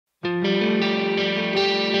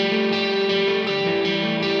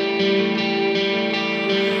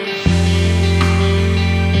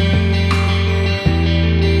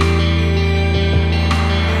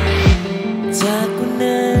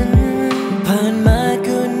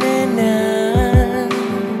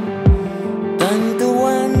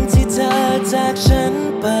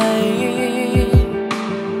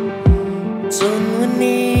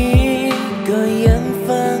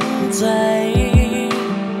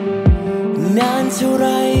านเท่าไร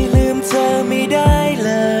ลืมเธอไม่ได้เ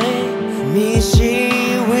ลยมีชี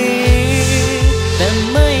วิตแต่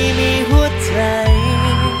ไม่มีหัวใจ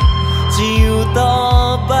จะอยู่ต่อ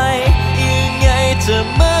ไปยังไงจะ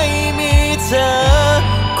ไม่มีเธอ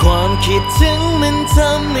ความคิดถึงมันท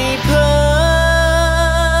ำให้เพ้อ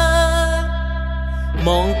ม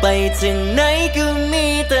องไปถึงไหนก็มี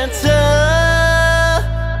แต่เธอ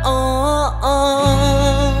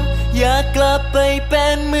อยากกลับไปเป็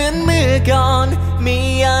นเหมือนเมื่อก่อนไม่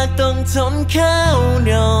อยากต้องทนข้าว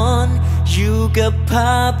นอนอยู่กับภ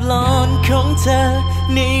าพหลอนของเธอ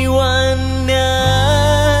ในวันนั้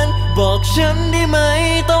นบอกฉันได้ไหม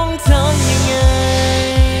ต้องทำยังไง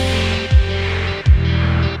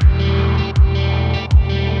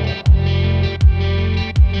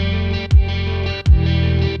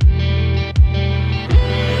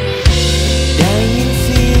ได้ยินเ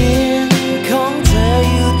สียงของเธอ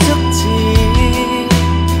อยู่ทุกที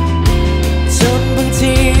จนบาง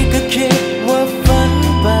ทีก็คิดว่าฝัน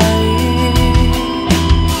ไป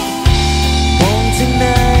มองถึงไหน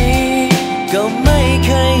ก็ไม่เค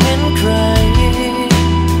ยเห็นใคร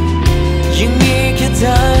ยังมีแค่เธ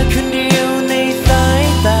อคนเดียวในสาย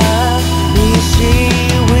ตามีชี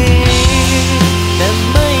วิตแต่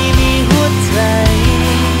ไม่มีหัวใจ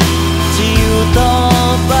จะอยู่ต่อ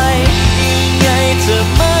ไปยังไงจะ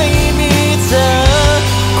ไม่มีเธอ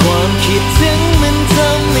ความคิดถึงมันท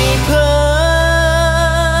ำให้เพ้อ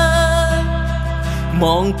ม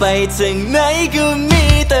องไปถึงไหนก็มี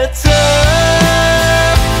แต่เธอ